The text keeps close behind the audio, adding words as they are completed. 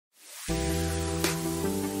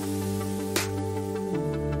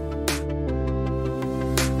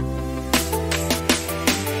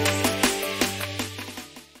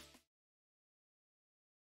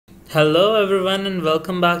Hello everyone and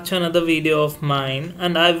welcome back to another video of mine,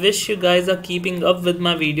 and I wish you guys are keeping up with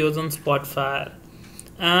my videos on Spotfire.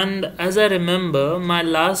 And as I remember, my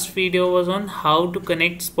last video was on how to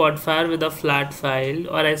connect Spotfire with a flat file,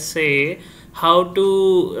 or I say how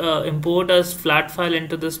to import a flat file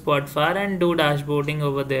into the Spotfire and do dashboarding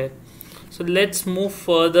over there. So let's move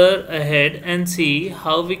further ahead and see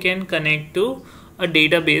how we can connect to a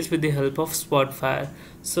database with the help of Spotfire.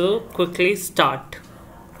 So quickly start.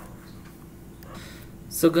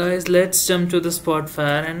 So guys, let's jump to the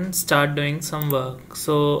Spotfire and start doing some work.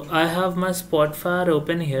 So I have my Spotfire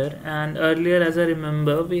open here, and earlier, as I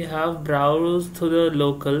remember, we have browsed to the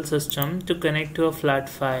local system to connect to a flat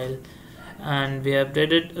file, and we have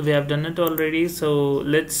done it already. So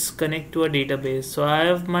let's connect to a database. So I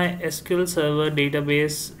have my SQL Server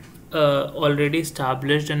Database already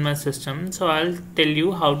established in my system. So I'll tell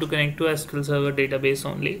you how to connect to a SQL Server Database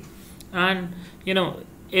only, and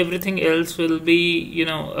everything else will be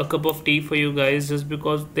a cup of tea for you guys, just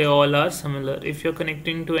because they all are similar. If you're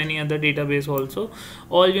connecting to any other database also,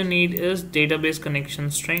 all you need is database connection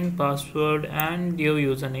string, password, and your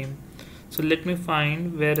username. So let me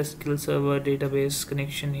find where SQL Server Database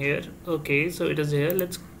connection here. Okay, so it is here.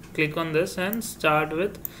 Let's click on this and start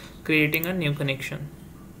with creating a new connection.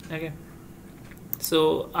 Okay,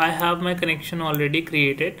 so I have my connection already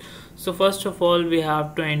created. So first of all, we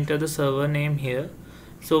have to enter the server name here.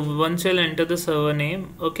 So once you'll enter the server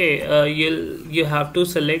name, you have to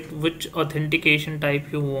select which authentication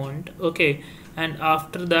type you want. Okay, and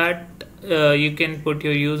after that you can put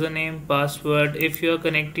your username, password. If you are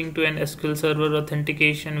connecting to an SQL Server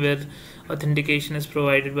authentication where authentication is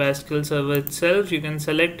provided by SQL Server itself, you can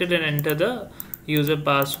select it and enter the user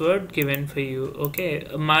password given for you. Okay,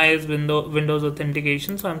 mine is Windows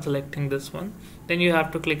authentication, so I'm selecting this one. Then you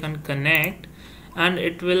have to click on connect, and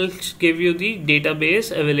it will give you the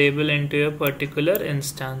database available into your particular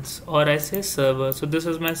instance, or I say server. So this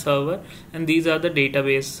is my server and these are the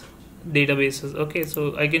databases. Okay,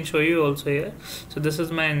 so I can show you also here. So this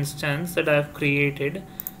is my instance that I have created.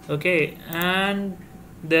 Okay, and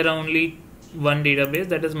there are only one database,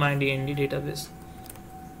 that is my DND database.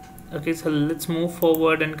 Okay, so let's move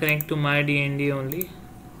forward and connect to my DND only.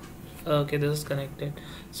 Okay, this is connected.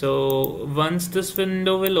 So once this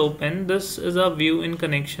window will open, this is a view in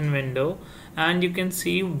connection window, and you can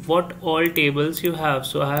see what all tables you have.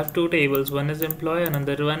 So I have two tables, one is employee,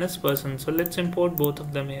 another one is person. So let's import both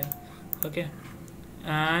of them here. Okay,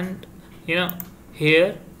 and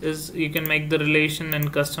here is, you can make the relation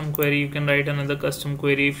and custom query. You can write another custom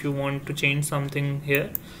query if you want to change something here.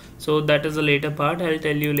 So that is a later part, I'll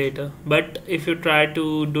tell you later. But if you try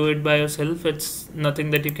to do it by yourself, it's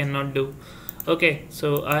nothing that you cannot do. Okay,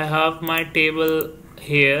 so I have my table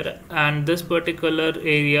here, and this particular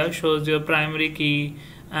area shows your primary key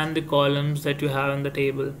and the columns that you have in the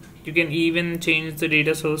table. You can even change the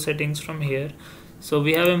data source settings from here. So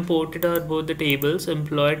we have imported both the tables,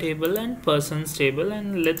 employee table and persons table,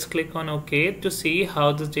 and let's click on OK to see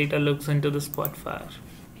how this data looks into the Spotfire.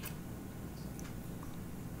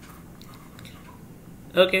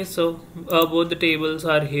 Okay, so both the tables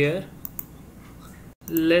are here.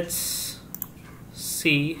 Let's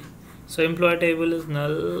see. So employee table is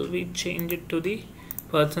null, we change it to the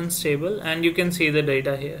persons table, and you can see the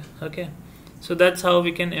data here. Okay, so that's how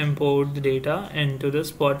we can import the data into the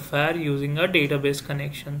Spotfire using a database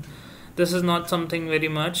connection. This is not something very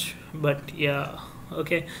much, but yeah.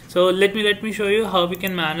 Okay, so let me show you how we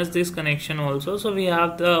can manage this connection also. So we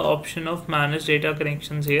have the option of manage data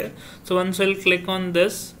connections here. So once we'll click on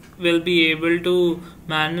this, we'll be able to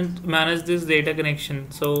manage this data connection.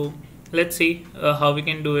 So let's see how we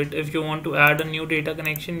can do it. If you want to add a new data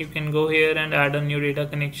connection, you can go here and add a new data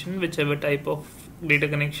connection, whichever type of data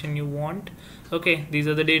connection you want. Okay, these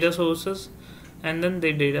are the data sources, and then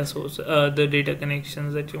the data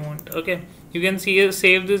connections that you want. Okay, you can see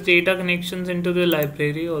save this data connections into the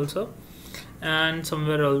library also, and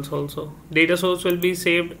somewhere else also. Data source will be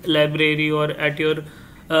saved library, or at your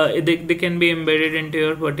they can be embedded into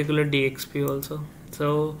your particular DXP also.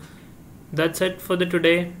 So that's it for the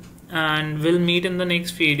today, and we'll meet in the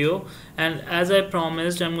next video. And as I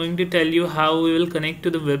promised, I'm going to tell you how we will connect to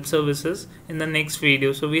the web services in the next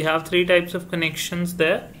video. So we have three types of connections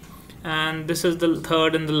there, and this is the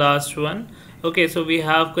third and the last one. Okay, so we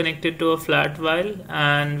have connected to a flat file,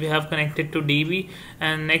 and we have connected to DB,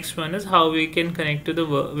 and next one is how we can connect to the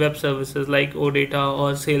web services like OData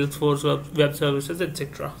or Salesforce web services,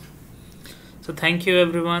 etc. So thank you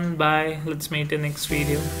everyone, bye, let's meet in next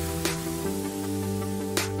video.